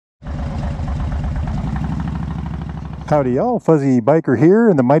Howdy y'all, Fuzzy Biker here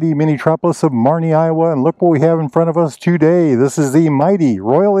in the mighty mini-tropolis of Marnie, Iowa, and look what we have in front of us today. This is the mighty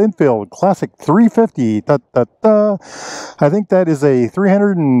Royal Enfield Classic 350. I think that is a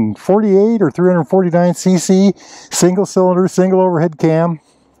 348 or 349 cc single-cylinder, single overhead cam,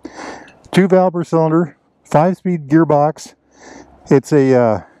 2-valve per cylinder, 5-speed gearbox. It's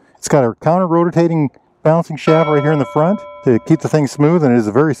got a counter-rotating balancing shaft right here in the front to keep the thing smooth, and it is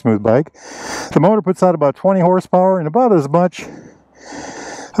a very smooth bike. The motor puts out about 20 horsepower and about as much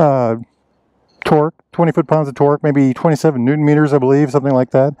torque, 20 foot-pounds of torque, maybe 27 newton meters, I believe, something like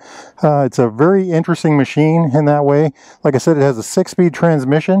that. It's a very interesting machine in that way. Like I said, it has a 6-speed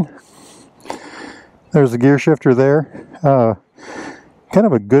transmission. There's the gear shifter there. Kind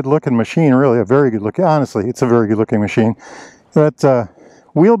of a good-looking machine, really, a very good-looking. Honestly, it's a very good-looking machine. But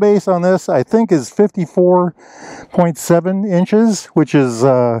wheelbase on this, I think, is 54.7 inches, which is, if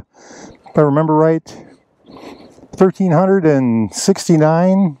I remember right,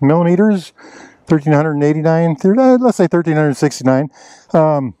 1,369 millimeters, 1,389, let's say 1,369.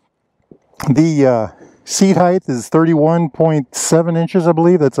 The seat height is 31.7 inches, I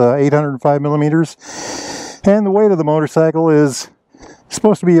believe. That's 805 millimeters. And the weight of the motorcycle is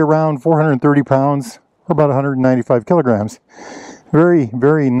supposed to be around 430 pounds, or about 195 kilograms. Very,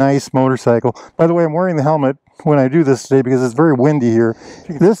 very nice motorcycle. By the way, I'm wearing the helmet when I do this today because it's very windy here.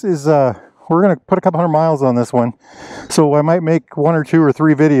 This is, we're going to put a couple hundred miles on this one. So I might make 1 or 2 or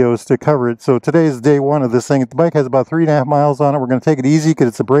 3 videos to cover it. So today is day 1 of this thing. The bike has about 3.5 miles on it. We're going to take it easy because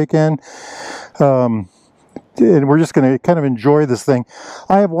it's a break-in. And we're just going to kind of enjoy this thing.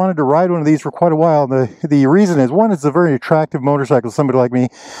 I have wanted to ride one of these for quite a while. The reason is, one, it's a very attractive motorcycle. Somebody like me,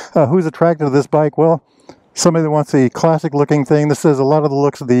 who's attracted to this bike? Well, somebody that wants a classic looking thing. This has a lot of the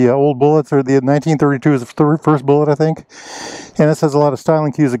looks of the old bullets, or the 1932 is the first bullet, I think. And this has a lot of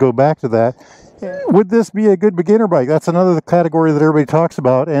styling cues that go back to that. Would this be a good beginner bike? That's another category that everybody talks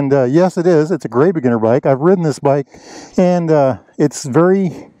about. And yes, it is. It's a great beginner bike. I've ridden this bike, and it's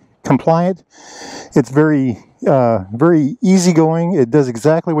very compliant. It's very easygoing. It does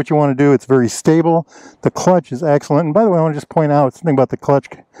exactly what you want to do. It's very stable. The clutch is excellent. And by the way, I want to just point out something about the clutch.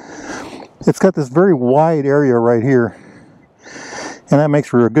 It's got this very wide area right here, and that makes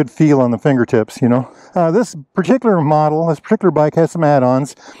for a good feel on the fingertips, you know. This particular model, this particular bike has some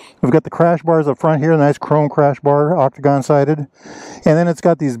add-ons. We've got the crash bars up front here, a nice chrome crash bar, octagon-sided. And then it's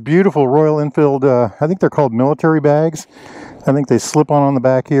got these beautiful Royal Enfield, I think they're called military bags. I think they slip on the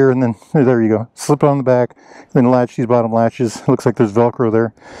back here, and then, there you go, slip on the back, then latch these bottom latches. Looks like there's Velcro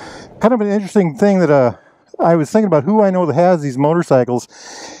there. Kind of an interesting thing that I was thinking about who I know that has these motorcycles,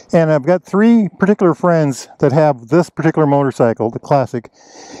 and I've got 3 particular friends that have this particular motorcycle, the Classic,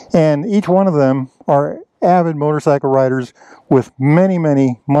 and each one of them are avid motorcycle riders with many,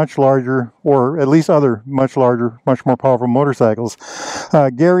 many much larger, or at least other much larger, much more powerful motorcycles.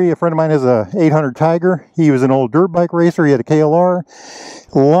 Gary, a friend of mine, has a 800 Tiger. He was an old dirt bike racer. He had a KLR.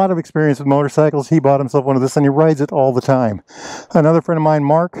 A lot of experience with motorcycles. He bought himself one of this, and he rides it all the time. Another friend of mine,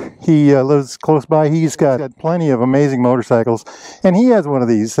 Mark, he lives close by. He's got plenty of amazing motorcycles, and he has one of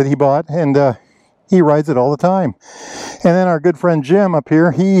these that he bought, and he rides it all the time. And then our good friend Jim up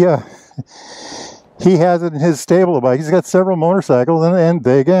here, he has it in his stable of bikes. He's got several motorcycles, and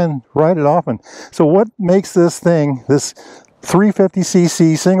they, again, ride it often. So what makes this thing, this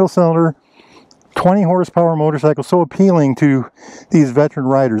 350cc single-cylinder, 20 horsepower motorcycle, so appealing to these veteran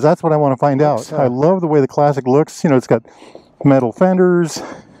riders? That's what I want to find out. I love the way the Classic looks. You know, it's got metal fenders.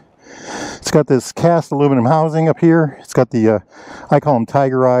 It's got this cast aluminum housing up here. It's got the, I call them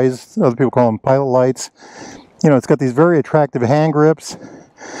tiger eyes. Other people call them pilot lights. You know, it's got these very attractive hand grips.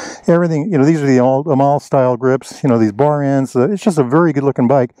 Everything, you know, these are the Amal style grips, you know, these bar ends. It's just a very good looking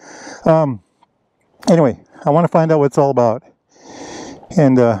bike. Anyway, I want to find out what it's all about.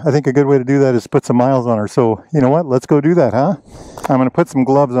 And I think a good way to do that is put some miles on her. So, you know what? Let's go do that, huh? I'm going to put some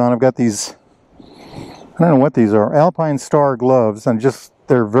gloves on. I've got these, I don't know what these are, Alpine Star gloves. And just,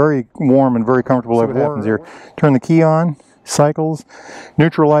 they're very warm and very comfortable. So what happens here. Turn the key on, cycles,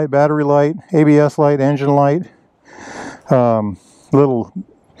 neutral light, battery light, ABS light, engine light.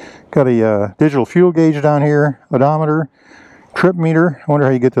 Got a digital fuel gauge down here, odometer, trip meter. I wonder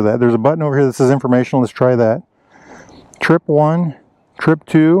how you get to that. There's a button over here that says informational. Let's try that. Trip 1, trip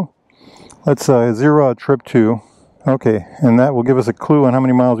 2. Let's zero out trip 2. Okay, and that will give us a clue on how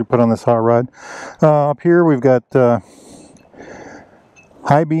many miles we put on this hot rod. Up here we've got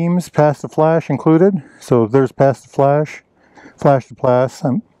high beams, pass to flash included. So there's pass to flash, flash to pass.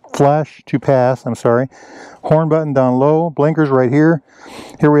 I'm sorry. Horn button down low, blinkers right here.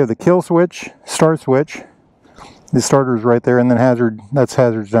 Here we have the kill switch, start switch, The starter is right there, and then hazard, that's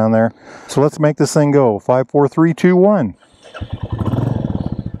hazards down there. So let's make this thing go. 5, 4, 3, 2, 1.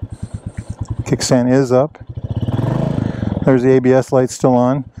 Kickstand is up. There's the ABS light still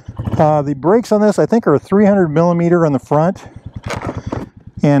on. The brakes on this, I think, are 300 millimeter on the front,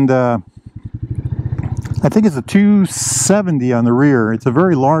 and I think it's a 270 on the rear. It's a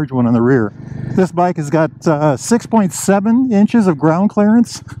very large one on the rear. This bike has got 6.7 inches of ground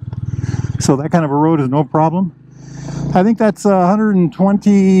clearance, so that kind of a road is no problem. I think that's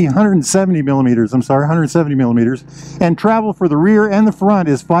 170 millimeters, I'm sorry, 170 millimeters. And travel for the rear and the front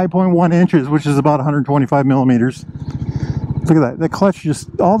is 5.1 inches, which is about 125 millimeters. Look at that, the clutch, just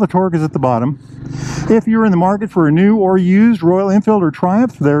all the torque is at the bottom. If you're in the market for a new or used Royal Enfield or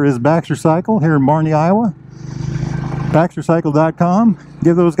Triumph, there is Baxter Cycle here in Marnie, Iowa. BaxterCycle.com.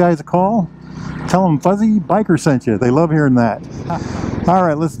 Give those guys a call. Tell them Fuzzy Biker sent you. They love hearing that. All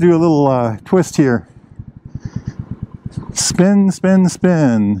right, let's do a little twist here. Spin, spin,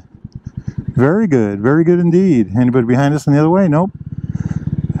 spin. Very good indeed. Anybody behind us in the other way? Nope.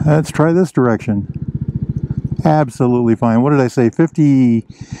 Let's try this direction. Absolutely fine. What did I say?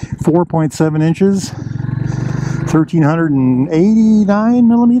 54.7 inches. 1,389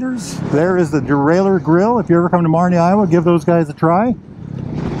 millimeters. There is the derailleur grill. If you ever come to Marnie, Iowa, give those guys a try.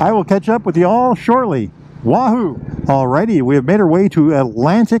 I will catch up with you all shortly. Wahoo! Alrighty, we have made our way to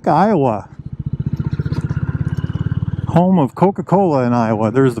Atlantic, Iowa. Home of Coca-Cola in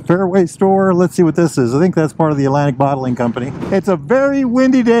Iowa. There's the Fairway store. Let's see what this is. I think that's part of the Atlantic Bottling Company. It's a very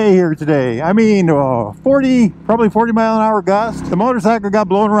windy day here today. I mean, probably 40 mile an hour gust. The motorcycle got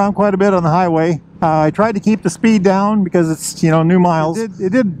blown around quite a bit on the highway. I tried to keep the speed down because it's, you know, new miles.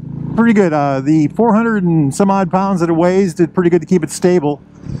 It did pretty good. The 400 and some odd pounds that it weighs did pretty good to keep it stable.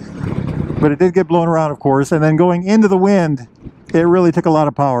 But it did get blown around, of course. And then going into the wind, it really took a lot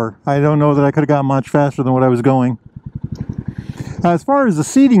of power. I don't know that I could have gotten much faster than what I was going. As far as the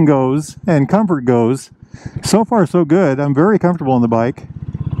seating goes and comfort goes, so far so good. I'm very comfortable on the bike.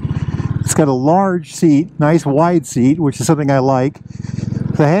 It's got a large seat, nice wide seat, which is something I like.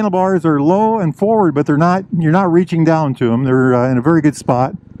 The handlebars are low and forward, but you're not reaching down to them. They're in a very good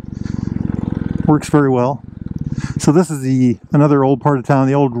spot. Works very well. So this is another old part of town,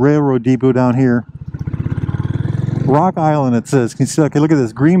 the old railroad depot down here. Rock Island, it says. Can you see, okay, look at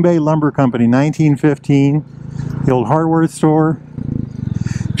this. Green Bay Lumber Company, 1915. The old hardware store.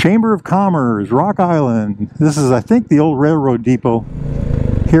 Chamber of Commerce, Rock Island. This is, I think, the old railroad depot.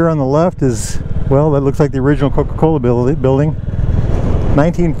 Here on the left is, well, that looks like the original Coca-Cola building.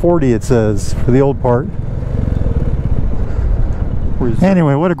 1940, it says, for the old part.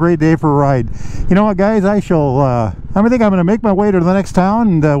 Anyway, what a great day for a ride. You know what, guys, I think I'm going to make my way to the next town,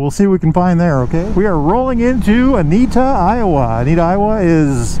 and we'll see what we can find there, okay? We are rolling into Anita, Iowa. Anita, Iowa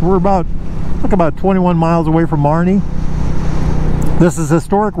we're about 21 miles away from Marnie. This is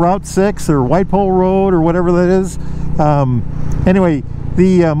historic Route 6 or White Pole Road or whatever that is. Anyway,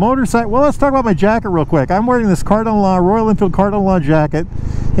 the motorcycle, well, let's talk about my jacket real quick. I'm wearing this Royal Enfield Cardinal jacket,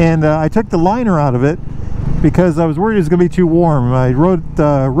 and I took the liner out of it because I was worried it was going to be too warm. I rode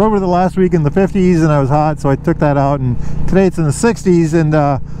with it last week in the 50s and I was hot, so I took that out, and today it's in the 60s, and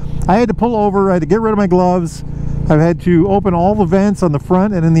I had to pull over. I had to get rid of my gloves. I've had to open all the vents on the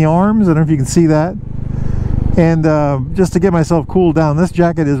front and in the arms. I don't know if you can see that. And just to get myself cooled down. This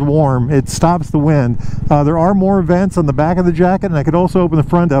jacket is warm. It stops the wind. There are more vents on the back of the jacket, and I could also open the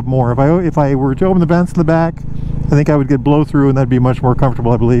front up more. If I were to open the vents in the back, I think I would get blow through, and that'd be much more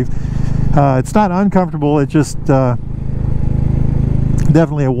comfortable, I believe. It's not uncomfortable. It's just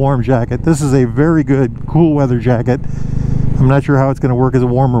definitely a warm jacket. This is a very good cool weather jacket. I'm not sure how it's going to work as a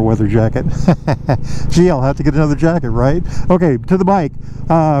warmer weather jacket. Gee, I'll have to get another jacket, right? Okay, to the bike.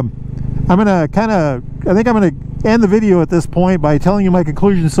 I think I'm going to end the video at this point by telling you my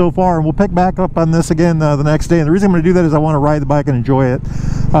conclusions so far, and we'll pick back up on this again the next day. And the reason I'm going to do that is I want to ride the bike and enjoy it.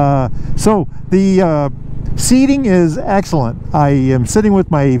 So the seating is excellent. I am sitting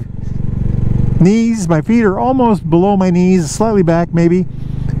with my knees, my feet are almost below my knees, slightly back maybe.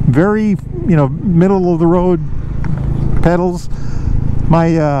 Very, middle of the road pedals.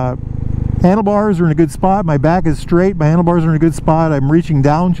 My handlebars are in a good spot. My back is straight. My handlebars are in a good spot. I'm reaching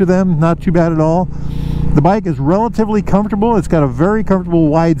down to them. Not too bad at all. The bike is relatively comfortable. It's got a very comfortable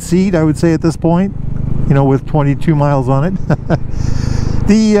wide seat, I would say, at this point, with 22 miles on it.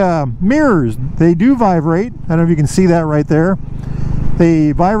 The mirrors, they do vibrate. I don't know if you can see that right there.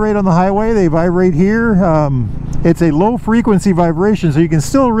 They vibrate on the highway. They vibrate here. It's a low frequency vibration, so you can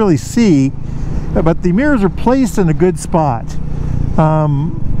still really see, but the mirrors are placed in a good spot.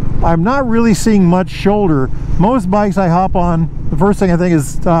 I'm not really seeing much shoulder. Most bikes I hop on the first thing I think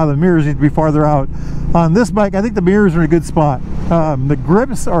is the mirrors need to be farther out. On this bike, I think the mirrors are in a good spot. The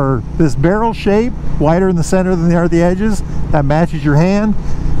grips are this barrel shape, wider in the center than they are at the edges. That matches your hand,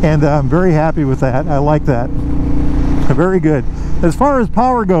 and I'm very happy with that. I like that. Very good. As far as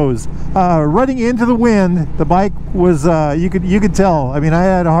power goes, running into the wind, the bike was, you could tell. I mean, I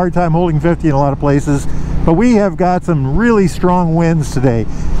had a hard time holding 50 in a lot of places, but we have got some really strong winds today.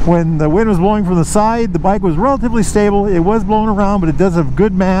 When the wind was blowing from the side, the bike was relatively stable. It was blowing around, but it does have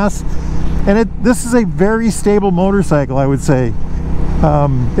good mass. And this is a very stable motorcycle, I would say.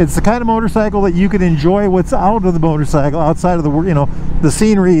 It's the kind of motorcycle that you can enjoy what's out of the motorcycle, outside of the, you know, the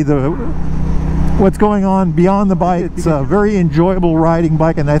scenery, what's going on beyond the bike. It's a very enjoyable riding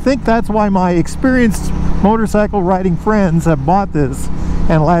bike, and I think that's why my experienced motorcycle riding friends have bought this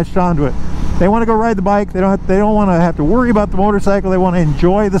and latched onto it. They want to go ride the bike. They don't want to have to worry about the motorcycle. They want to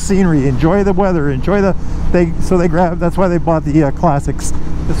enjoy the scenery, enjoy the weather, enjoy so they grab. That's why they bought the classics.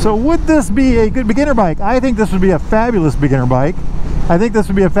 So would this be a good beginner bike? I think this would be a fabulous beginner bike. I think this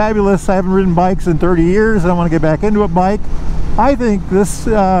would be a fabulous, I haven't ridden bikes in 30 years. I want to get back into a bike. I think this,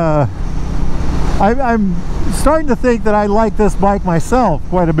 I'm starting to think that I like this bike myself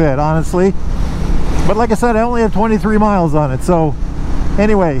quite a bit, honestly. But like I said, I only have 23 miles on it. So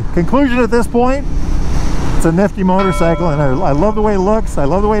anyway, conclusion at this point, it's a nifty motorcycle, and I love the way it looks, I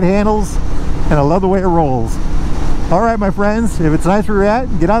love the way it handles, and I love the way it rolls. All right, my friends, if it's nice where you're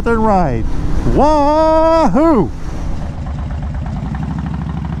at, get out there and ride. Wahoo!